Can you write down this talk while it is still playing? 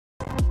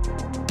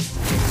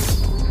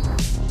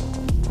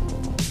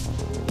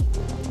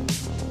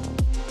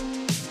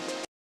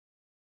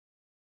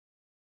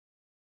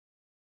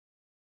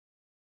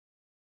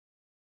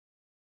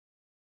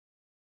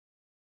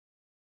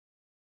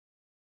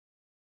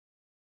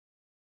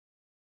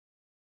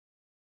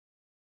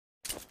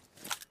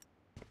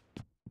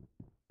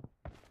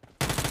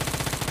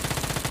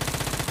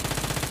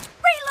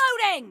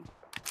Reloading!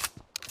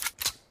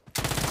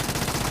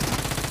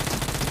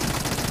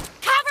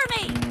 Cover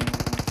me!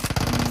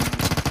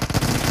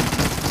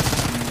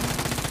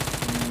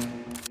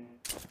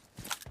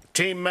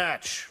 Team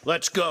match,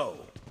 let's go.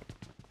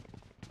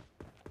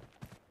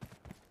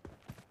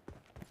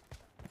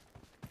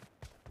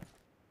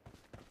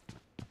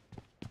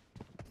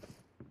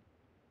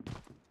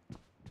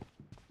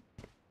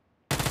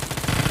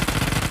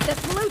 The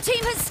blue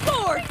team has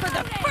scored for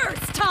the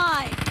first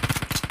time!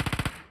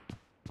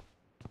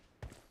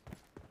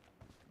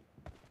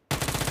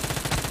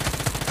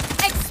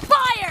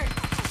 Expired!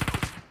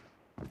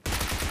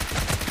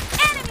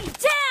 Enemy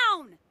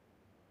down!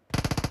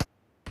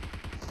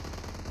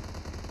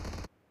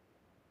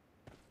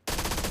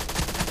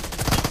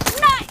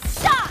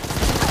 Nice shot!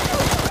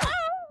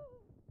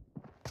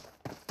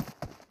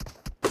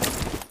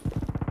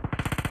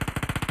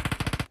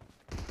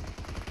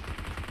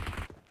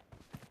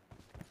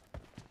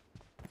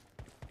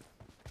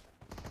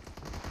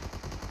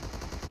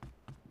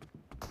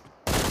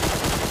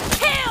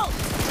 Killed!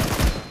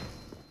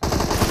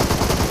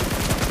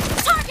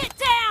 Target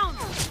down!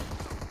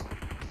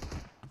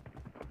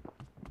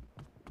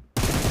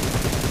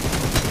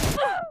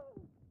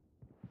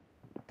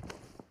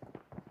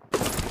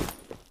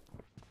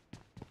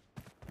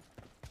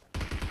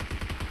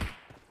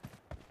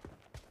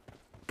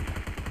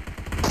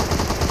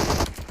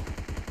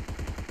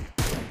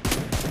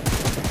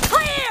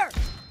 Clear!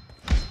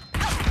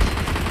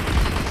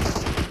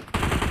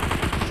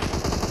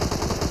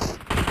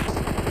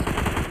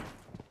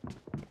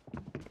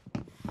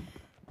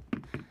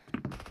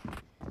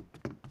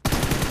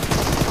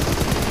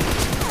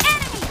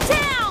 Enemy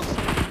down!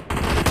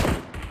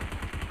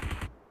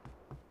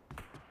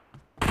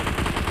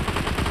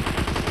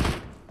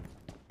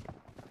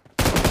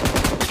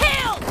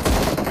 Killed!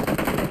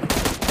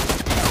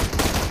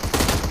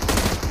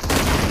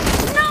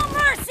 No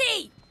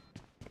mercy!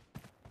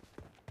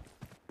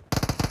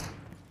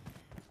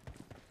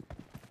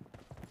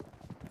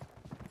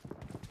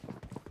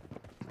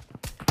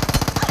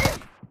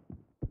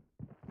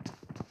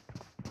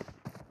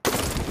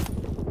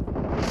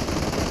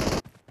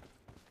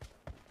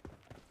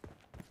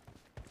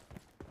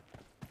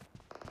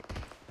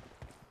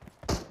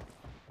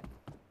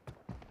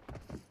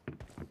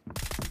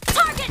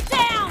 Target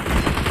down!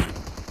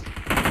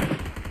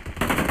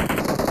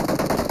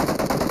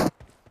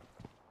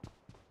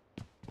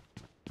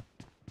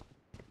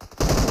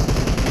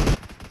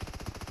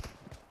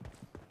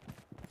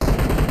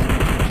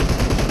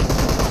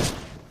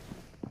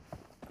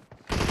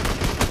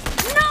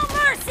 No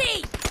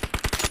mercy!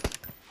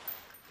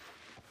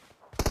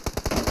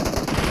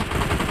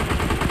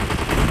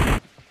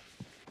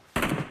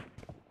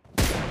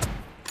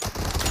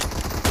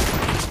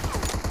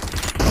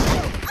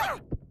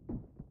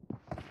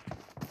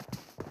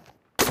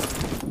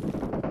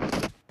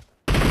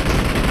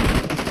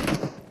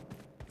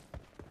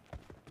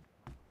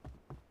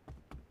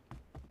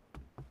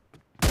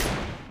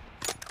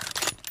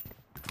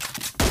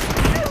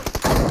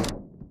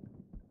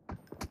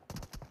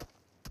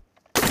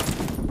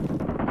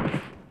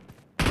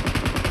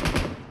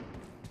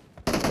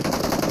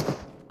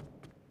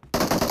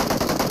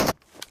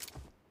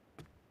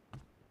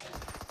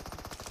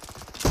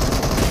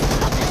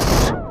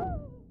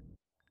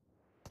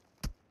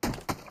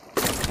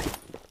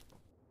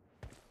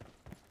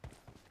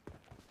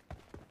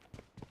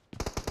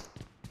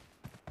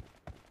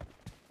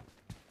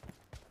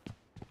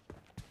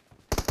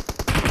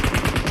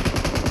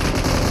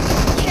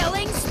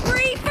 Killing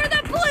spree for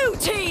the blue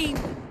team!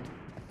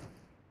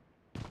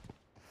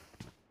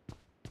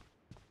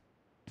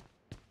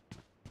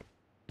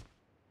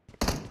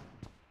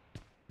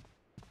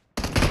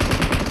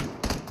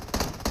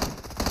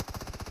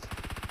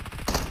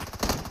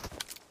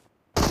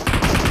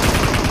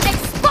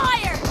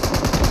 Expired!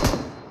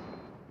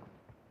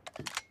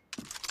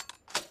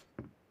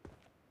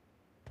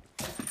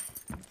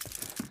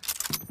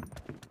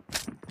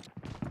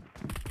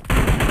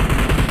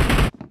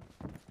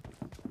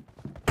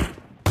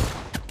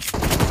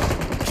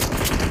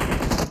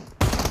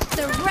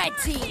 The red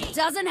team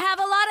doesn't have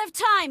a lot of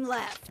time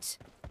left.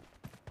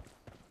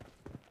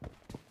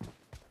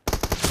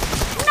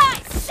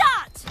 Nice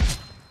shot!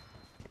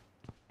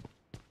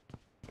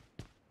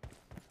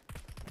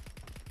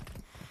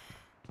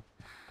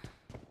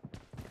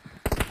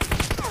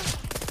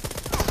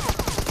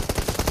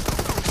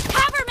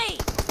 Cover me!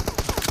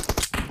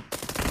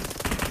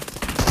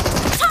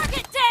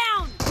 Target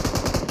down!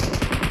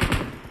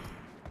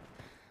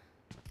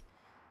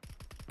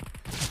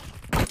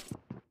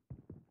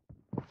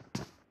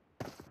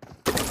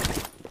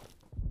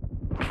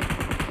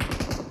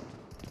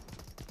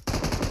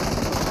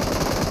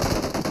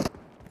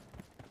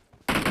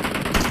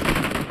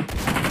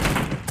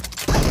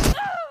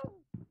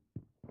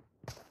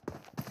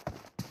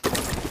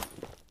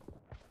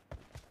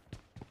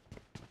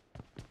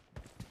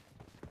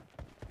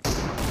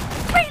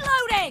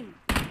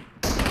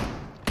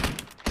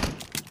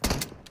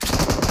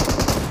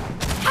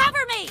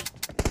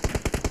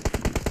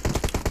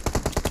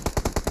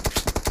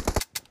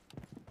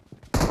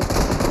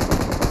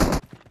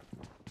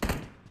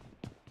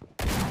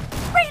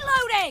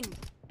 Reloading!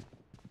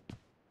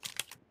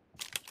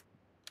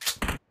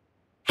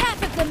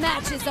 Half of the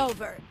match is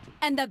over,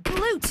 and the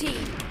blue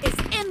team is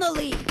in the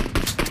lead.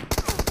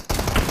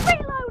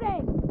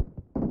 Reloading!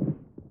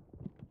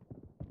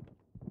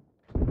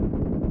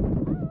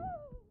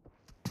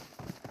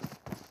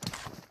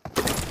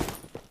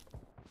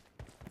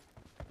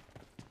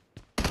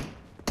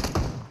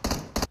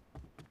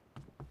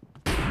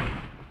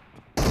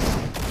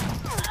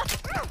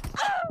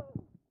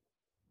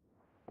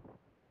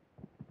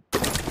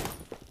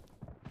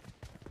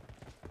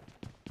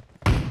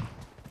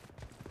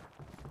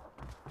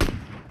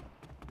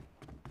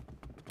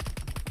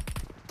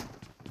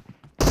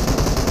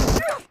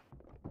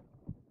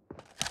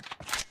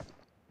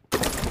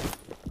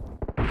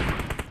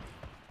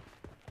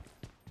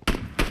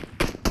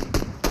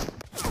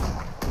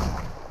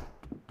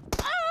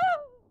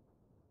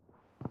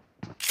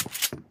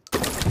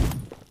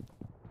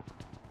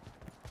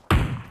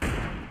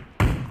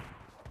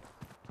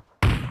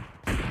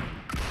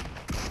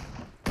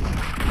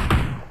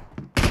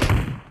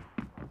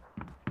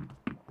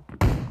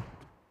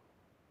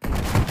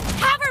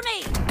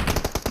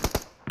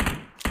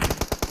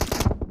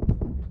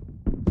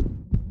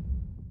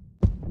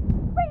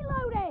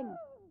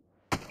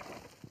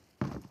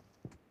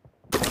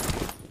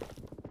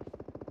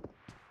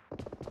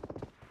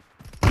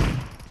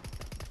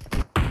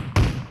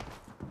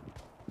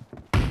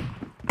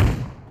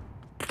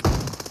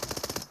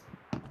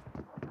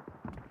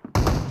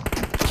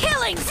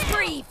 Killing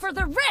spree for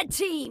the red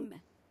team!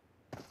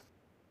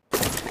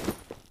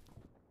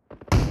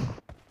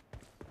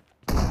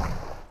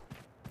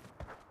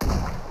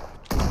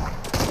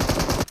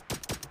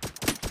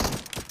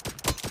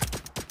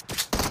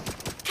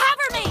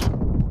 Cover me!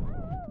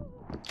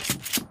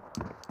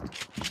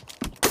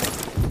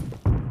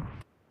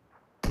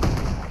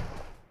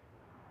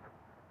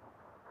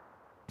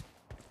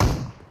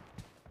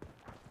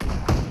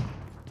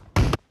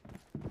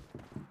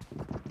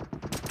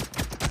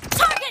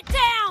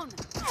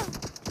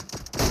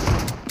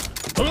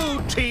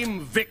 Blue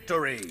team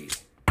victory!